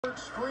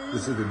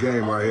This is the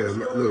game right here.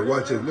 Look,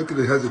 watch it. Look at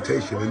the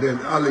hesitation. And then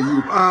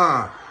alley-oop.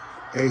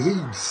 And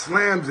he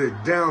slams it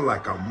down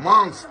like a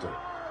monster.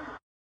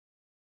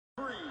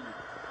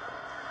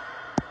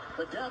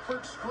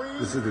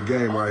 This is the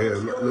game right here.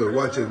 Look,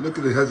 watch it. Look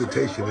at the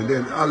hesitation. And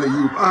then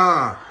alley-oop.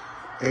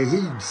 And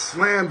he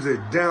slams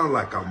it down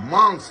like a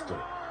monster.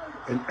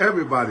 And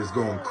everybody's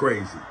going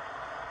crazy.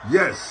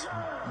 Yes,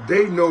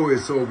 they know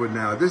it's over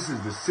now. This is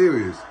the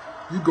series.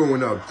 You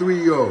going up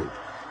 3-0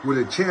 with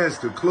a chance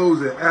to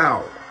close it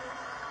out.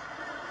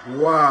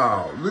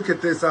 Wow. Look at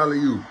this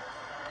alley-oop.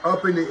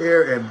 Up in the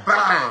air and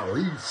bow.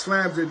 He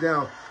slams it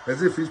down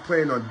as if he's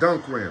playing on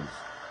dunk rims.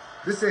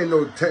 This ain't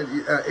no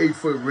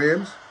 8-foot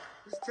rims.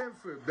 It's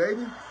 10-foot,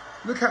 baby.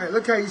 Look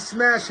how he's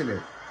smashing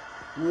it.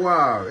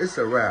 Wow, it's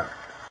a wrap.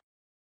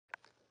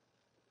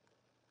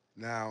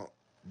 Now,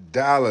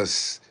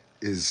 Dallas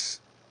is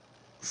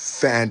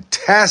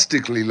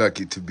fantastically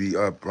lucky to be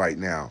up right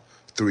now,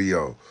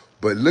 3-0.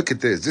 But look at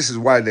this. This is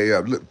why they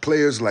up. Look,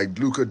 players like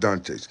Luka,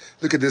 Doncic.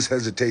 Look at this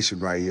hesitation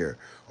right here.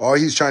 All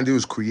he's trying to do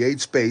is create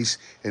space,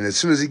 and as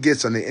soon as he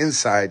gets on the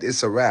inside,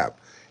 it's a wrap.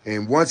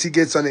 And once he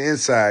gets on the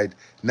inside,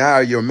 now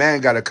your man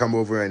got to come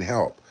over and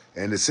help.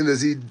 And as soon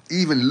as he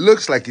even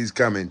looks like he's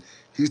coming,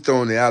 he's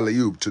throwing the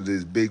alley-oop to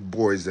these big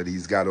boys that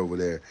he's got over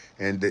there.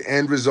 And the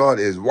end result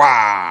is,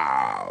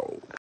 wow.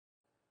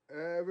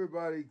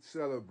 Everybody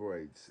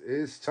celebrates.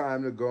 It's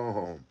time to go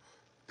home.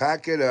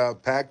 Pack it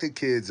up, pack the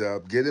kids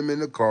up, get them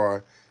in the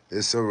car.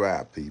 It's a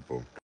wrap,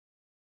 people.